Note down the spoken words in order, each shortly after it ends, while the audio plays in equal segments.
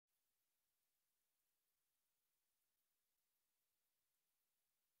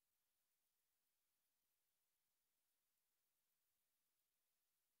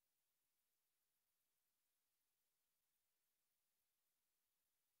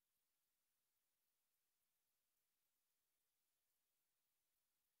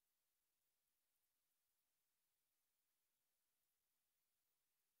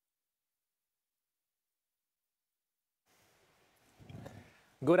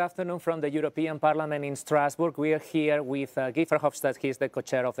Good afternoon from the European Parliament in Strasbourg. We are here with Guy Verhofstadt. He is the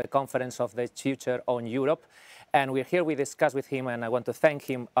co-chair of the Conference of the Future on Europe. And we're here, we discuss with him, and I want to thank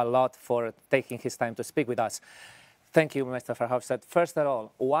him a lot for taking his time to speak with us. Thank you, Mr. Verhofstadt. First of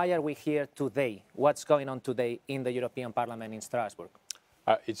all, why are we here today? What's going on today in the European Parliament in Strasbourg?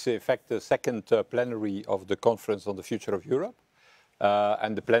 It's in fact the second plenary of the Conference on the Future of Europe.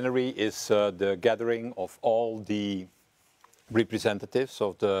 And the plenary is the gathering of all the representatives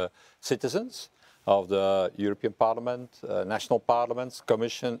of the citizens of the European Parliament, national parliaments,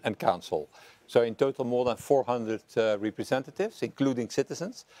 Commission and Council. So in total more than 400 representatives, including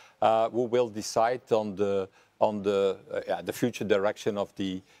citizens, who will decide on the future direction of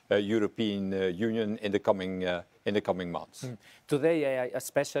the European Union in the coming months. Today,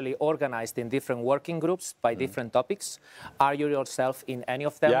 especially organized in different working groups by different topics. Are you yourself in any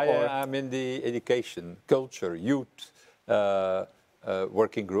of them? Yeah, I'm in the education, culture, youth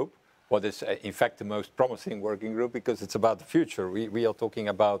working group. What is in fact the most promising working group because it's about the future. We are talking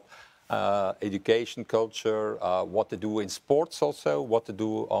about education, culture, what to do in sports also, what to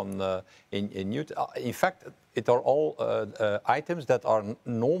do on in youth. In fact, it are all items that are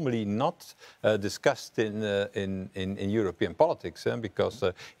normally not discussed in European politics, because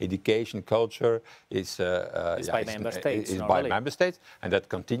education, culture is by member states. By member states, and that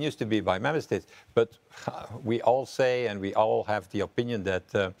continues to be by member states. But we all say, and we all have the opinion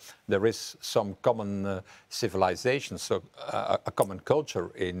that there is some common civilization, so a common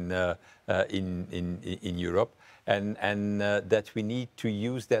culture in Europe, and that we need to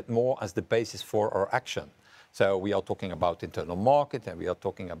use that more as the basis for our action. So we are talking about internal market, and we are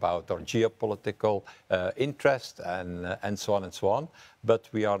talking about our geopolitical interest, and so on and so on. But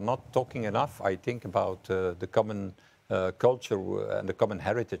we are not talking enough, I think, about the common culture and the common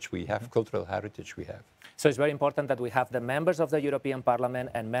heritage we have, cultural heritage we have. So it's very important that we have the members of the European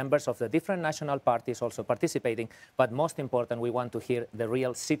Parliament and members of the different national parties also participating. But most important, we want to hear the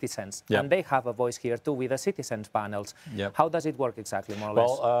real citizens. Yep. And they have a voice here too with the citizens panels. Yep. How does it work exactly, more or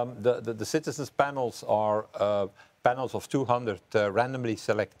less? Well, the citizens panels are panels of 200 randomly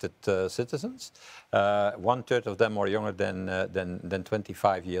selected citizens. 1/3 of them are younger than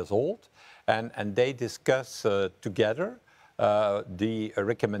 25 years old. And they discuss together the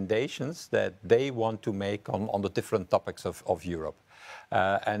recommendations that they want to make on the different topics of Europe.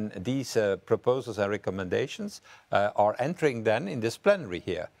 And these proposals and recommendations are entering then in this plenary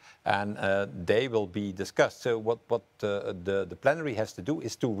here, and they will be discussed. So what the plenary has to do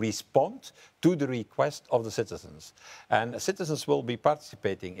is to respond to the request of the citizens. And citizens will be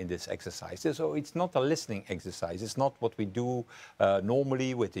participating in this exercise. So it's not a listening exercise. It's not what we do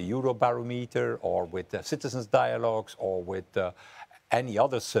normally with the Eurobarometer or with citizens dialogues or with any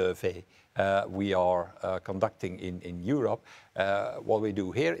other survey we are conducting in Europe. What we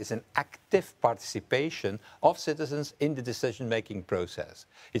do here is an active participation of citizens in the decision-making process.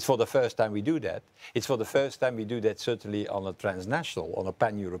 It's for the first time we do that. It's for the first time we do that certainly on a transnational, on a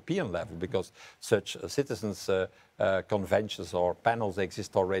pan-European level, because such citizens conventions or panels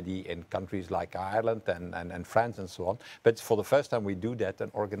exist already in countries like Ireland and France and so on. But for the first time we do that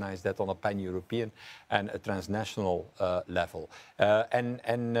and organize that on a pan-European and a transnational level.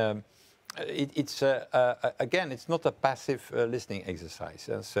 It's again, it's not a passive listening exercise.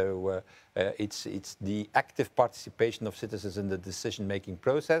 So it's the active participation of citizens in the decision-making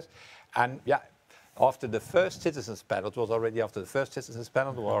process. And yeah, after the first citizens panel, it was already after the first citizens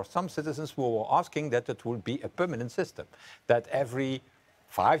panel, there were some citizens who were asking that it would be a permanent system, that every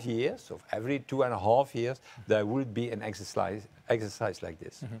 5 years, or every 2.5 years, there would be an exercise like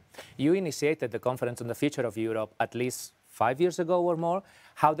this. You initiated the Conference on the Future of Europe at least 5 years ago or more.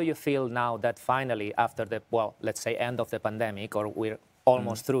 How do you feel now that finally, after the, well, let's say end of the pandemic, or we're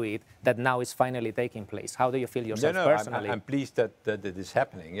almost through it, that now is finally taking place? How do you feel yourself personally? I'm pleased that it is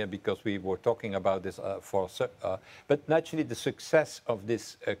happening, because we were talking about this but naturally the success of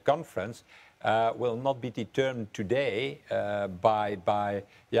this conference will not be determined today by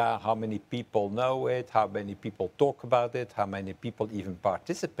how many people know it, how many people talk about it, how many people even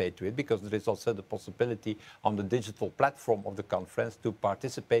participate to it, because there is also the possibility on the digital platform of the conference to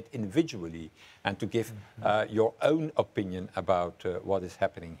participate individually and to give your own opinion about what is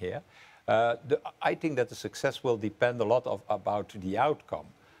happening here. I think that the success will depend a lot about the outcome.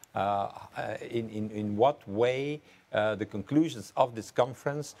 In what way the conclusions of this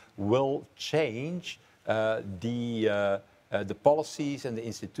conference will change the the policies and the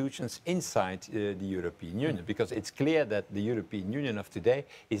institutions inside the European Union, because it's clear that the European Union of today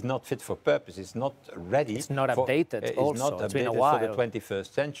is not fit for purpose. It's not ready. It's not updated. It's been a while for the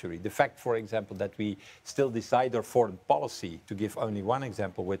 21st century. The fact, for example, that we still decide our foreign policy, to give only one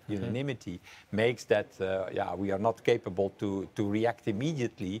example, with unanimity, makes that we are not capable to react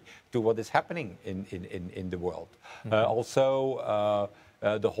immediately to what is happening in the world. Also,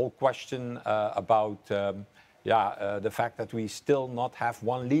 the whole question about the fact that we still not have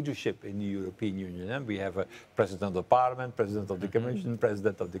one leadership in the European Union. And we have a President of the Parliament, President of the Commission,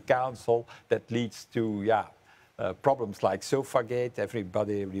 President of the Council, that leads to problems like Sofagate.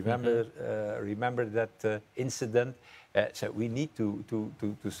 Everybody remember that incident. So we need to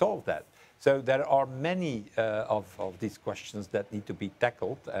solve that. So there are many of these questions that need to be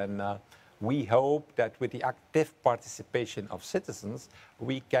tackled, and we hope that with the active participation of citizens,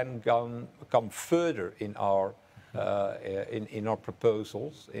 we can come further in our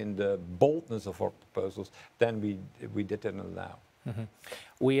proposals, in the boldness of our proposals, than we did until now.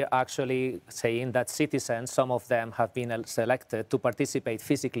 We are actually saying that citizens, some of them have been selected to participate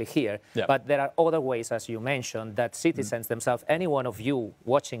physically here, but there are other ways, as you mentioned, that citizens themselves, any one of you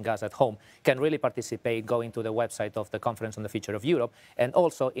watching us at home, can really participate going to the website of the Conference on the Future of Europe, and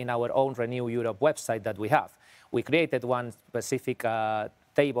also in our own Renew Europe website that we have. We created one specific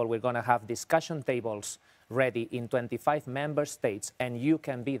table. We're going to have discussion tables ready in 25 member states, and you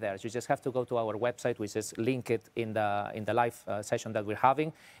can be there. You just have to go to our website, which is linked in the live session that we're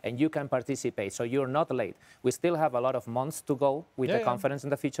having, and you can participate. So you're not late. We still have a lot of months to go with the Conference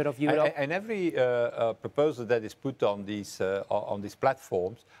on the Future of Europe. And every proposal that is put on these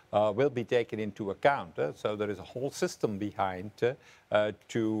platforms will be taken into account. So there is a whole system behind to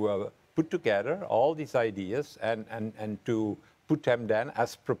put together all these ideas and to put them then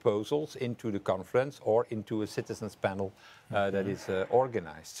as proposals into the conference or into a citizens panel that is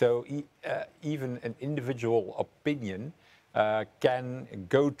organized. So even an individual opinion can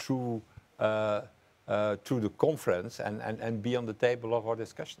go through the conference and be on the table of our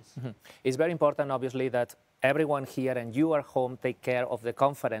discussions. It's very important, obviously, that everyone here and you are home take care of the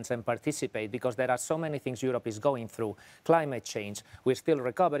conference and participate, because there are so many things Europe is going through. Climate change, we're still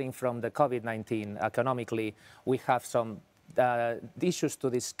recovering from the COVID-19 economically. We have some issues to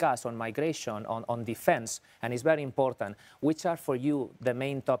discuss on migration, on defense, and it's very important. Which are for you the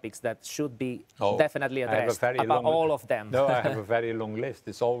main topics that should be definitely addressed about all of them? No, I have a very long list.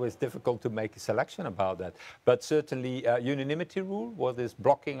 It's always difficult to make a selection about that. But certainly unanimity rule, what is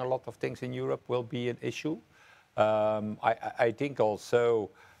blocking a lot of things in Europe, will be an issue. I think also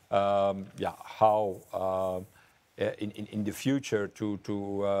how in the future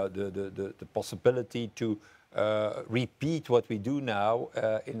the possibility to repeat what we do now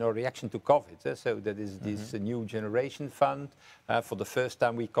in our reaction to COVID. So that is this new generation fund. For the first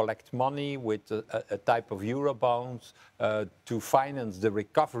time, we collect money with a type of Eurobonds to finance the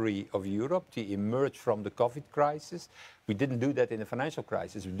recovery of Europe, to emerge from the COVID crisis. We didn't do that in the financial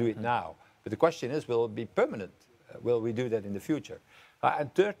crisis. We do it now. But the question is, will it be permanent? Will we do that in the future?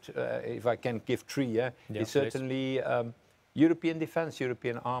 And third, if I can give three, is certainly European defense,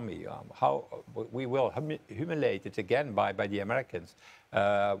 European army. How we will humiliate it again by the Americans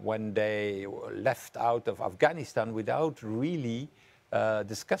when they left out of Afghanistan without really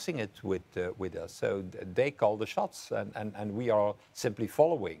discussing it with us. So they call the shots, and we are simply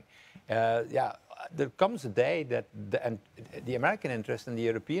following. There comes a day that the American interest and the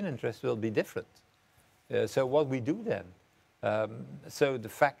European interest will be different. So what we do then? So the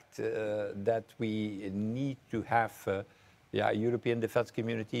fact that we need to have European defense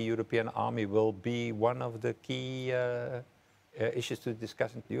community, European army will be one of the key issues to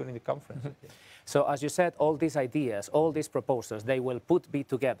discuss during the conference. So as you said, all these ideas, all these proposals, they will be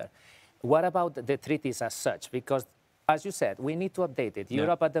together. What about the treaties as such? Because as you said, we need to update it.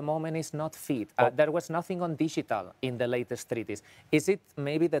 Europe at the moment is not fit. There was nothing on digital in the latest treaties. Is it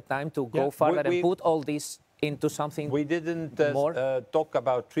maybe the time to go further and put all this into something more? We didn't talk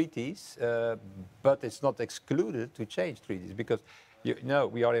about treaties, but it's not excluded to change treaties, because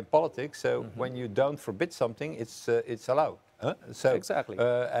we are in politics, so when you don't forbid something, it's allowed. So, exactly.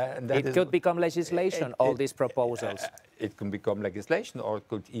 And it could become legislation, all these proposals. It can become legislation, or it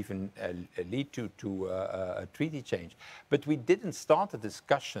could even lead to a treaty change. But we didn't start a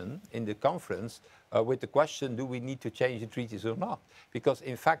discussion in the conference with the question, do we need to change the treaties or not? Because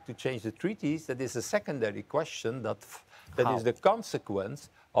in fact, to change the treaties, that is a secondary question that is the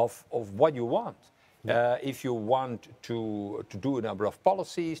consequence of what you want. If you want to do a number of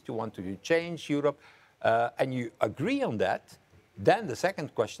policies, to want to change Europe, and you agree on that, then the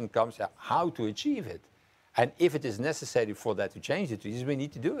second question comes, how to achieve it. And if it is necessary for that to change the treaties, we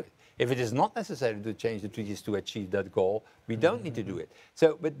need to do it. If it is not necessary to change the treaties to achieve that goal, we don't need to do it.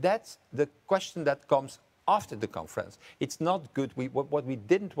 So, but that's the question that comes after the conference. It's not good. What we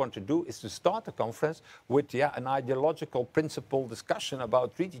didn't want to do is to start the conference with an ideological principle discussion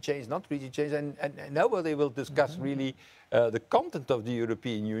about treaty change, not treaty change, and nobody will discuss really the content of the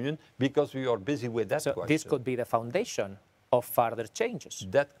European Union because we are busy with that question. This could be the foundation of further changes.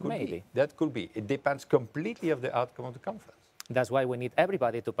 That could be. That could be. It depends completely on the outcome of the conference. That's why we need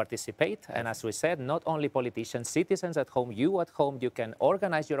everybody to participate. And as we said, not only politicians, citizens at home, you can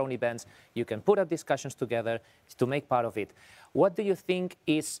organize your own events, you can put up discussions together to make part of it. What do you think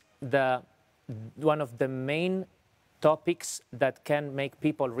is one of the main topics that can make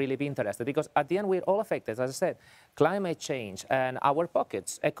people really be interested? Because at the end, we're all affected, as I said, climate change and our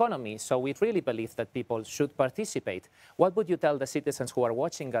pockets, economy. So we really believe that people should participate. What would you tell the citizens who are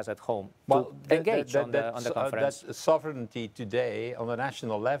watching us at home to engage on the conference? That sovereignty today on the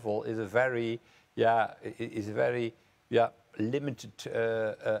national level is a very, limited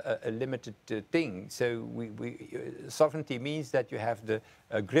thing. So sovereignty means that you have the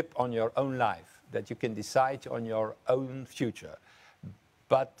grip on your own life, that you can decide on your own future.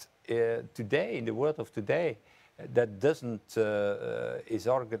 But today, in the world of today, that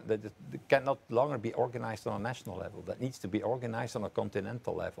cannot longer be organized on a national level. That needs to be organized on a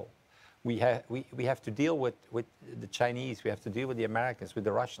continental level. We have to deal with the Chinese, we have to deal with the Americans, with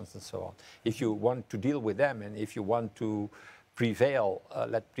the Russians and so on. If you want to deal with them and if you want to prevail,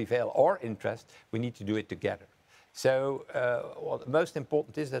 let prevail our interest, we need to do it together. So what most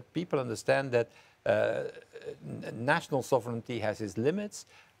important is that people understand that national sovereignty has its limits.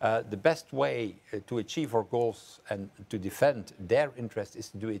 The best way to achieve our goals and to defend their interest is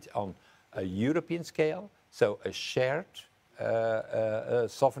to do it on a European scale, so a shared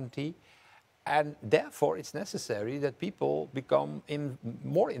sovereignty. And therefore, it's necessary that people become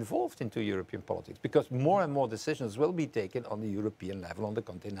more involved into European politics, because more and more decisions will be taken on the European level, on the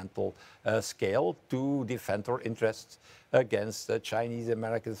continental scale, to defend our interests against Chinese,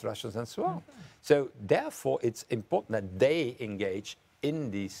 Americans, Russians, and so on. So therefore, it's important that they engage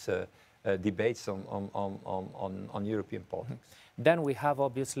in these debates on European politics. Then we have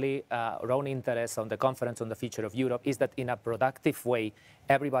obviously our own interest on the conference on the future of Europe is that in a productive way,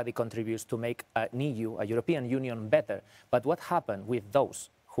 everybody contributes to make an EU, a European Union, better. But what happened with those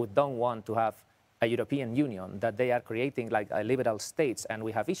who don't want to have a European Union, that they are creating like liberal states, and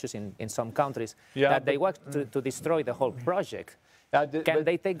we have issues in some countries that they want to destroy the whole project. Can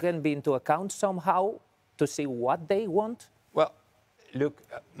they take them into account somehow to see what they want? Well, look,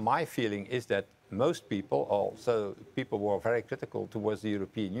 my feeling is that most people, also people who are very critical towards the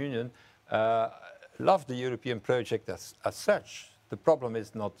European Union, love the European project as such. The problem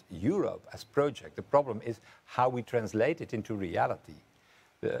is not Europe as project. The problem is how we translate it into reality.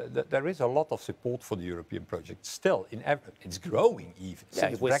 There is a lot of support for the European project still. It's growing even. Yeah,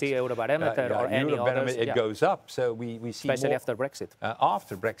 if we see Eurobarometer or any others, it goes up. So we see especially more, after Brexit.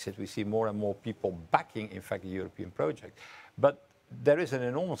 After Brexit, we see more and more people backing, in fact, the European project. But there is an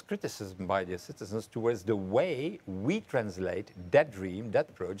enormous criticism by the citizens towards the way we translate that dream,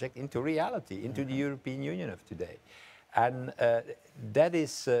 that project, into reality, into the European Union of today. And that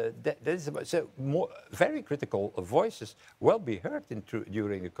is so very critical voices will be heard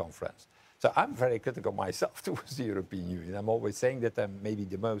during the conference. So I'm very critical myself towards the European Union. I'm always saying that I'm maybe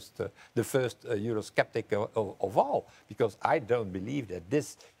the first Eurosceptic of all, because I don't believe that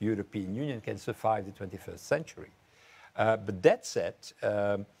this European Union can survive the 21st century. But that said,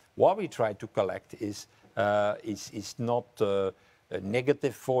 what we try to collect is not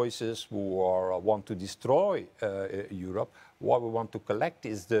negative voices who want to destroy Europe. What we want to collect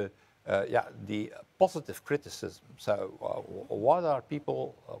is the positive criticism. So, what are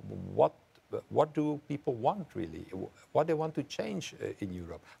people? What do people want really? What they want to change in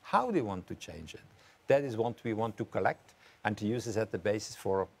Europe? How they want to change it? That is what we want to collect and to use this as the basis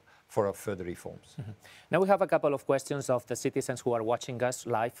for further reforms. Now we have a couple of questions of the citizens who are watching us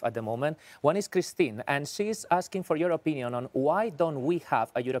live at the moment. One is Christine, and she's asking for your opinion on why don't we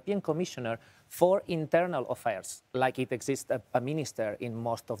have a European Commissioner for Internal Affairs, like it exists a minister in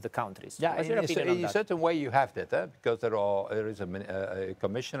most of the countries. Yeah, in a certain way you have that, because there is a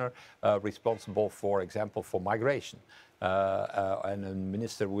commissioner responsible, for example, for migration. And a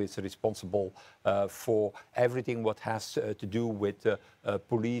minister who is responsible for everything what has to do with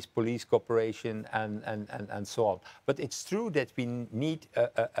police cooperation and so on. But it's true that we need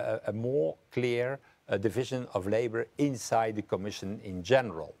a more clear division of labor inside the Commission in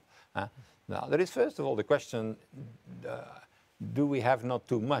general. Now, there is first of all the question, do we have not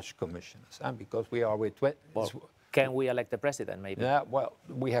too much commissioners? Because we are with 20. Well, can we elect the president, maybe? Yeah, well,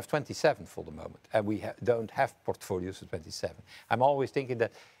 we have 27 for the moment, and we don't have portfolios of 27. I'm always thinking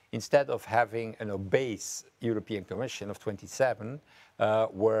that instead of having an obese European Commission of 27,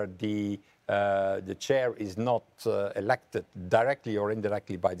 where the chair is not elected directly or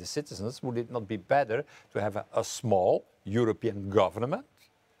indirectly by the citizens, would it not be better to have a small European government,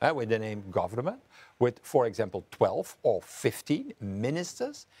 with the name government, with, for example, 12 or 15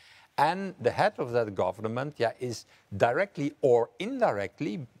 ministers, and the head of that government is directly or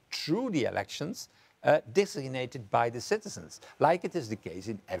indirectly, through the elections, designated by the citizens, like it is the case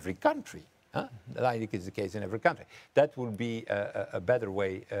in every country. Like it is the case in every country. That would be a better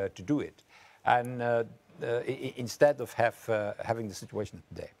way to do it, and instead of having the situation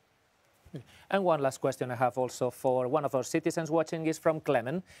today. And one last question I have also for one of our citizens watching is from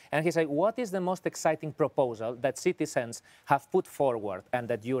Clement. And he said, what is the most exciting proposal that citizens have put forward and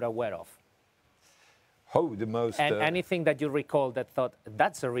that you're aware of? Oh, the most... And anything that you recall that thought,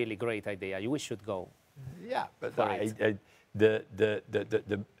 that's a really great idea, we should go. Yeah, but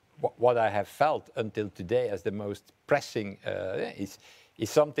what I have felt until today as the most pressing is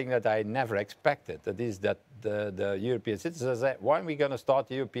something that I never expected. That is that the European citizens say, why are we going to start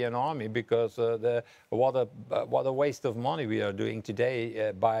the European army? Because what a waste of money we are doing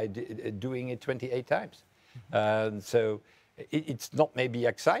today by doing it 28 times. So it's not maybe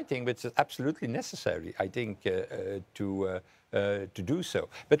exciting, but it's absolutely necessary, I think, to do so.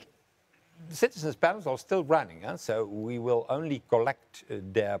 But the citizens' panels are still running, so we will only collect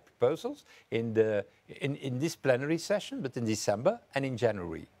their proposals in this plenary session, but in December and in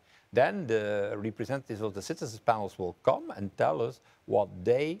January. Then the representatives of the citizens' panels will come and tell us what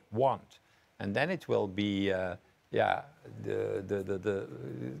they want, and then it will be, give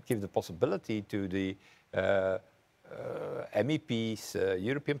the possibility to the MEPs,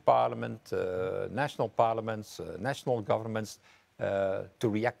 European Parliament, national parliaments, national governments, to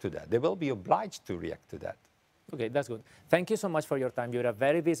react to that. They will be obliged to react to that. Okay, that's good. Thank you so much for your time. You're a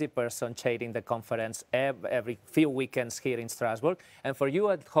very busy person chairing the conference every few weekends here in Strasbourg. And for you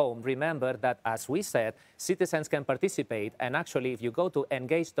at home, remember that, as we said, citizens can participate. And actually, if you go to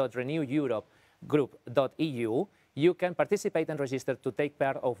engage.reneweurope.group.eu, you can participate and register to take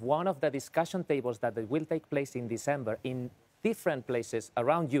part of one of the discussion tables that will take place in December in different places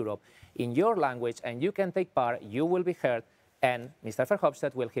around Europe in your language. And you can take part, you will be heard, and Mr.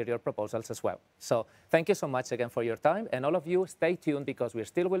 Verhofstadt will hear your proposals as well. So thank you so much again for your time. And all of you, stay tuned because we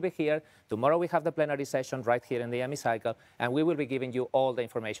still will be here. Tomorrow we have the plenary session right here in the hemicycle, and we will be giving you all the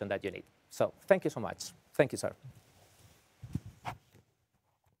information that you need. So thank you so much. Thank you, sir.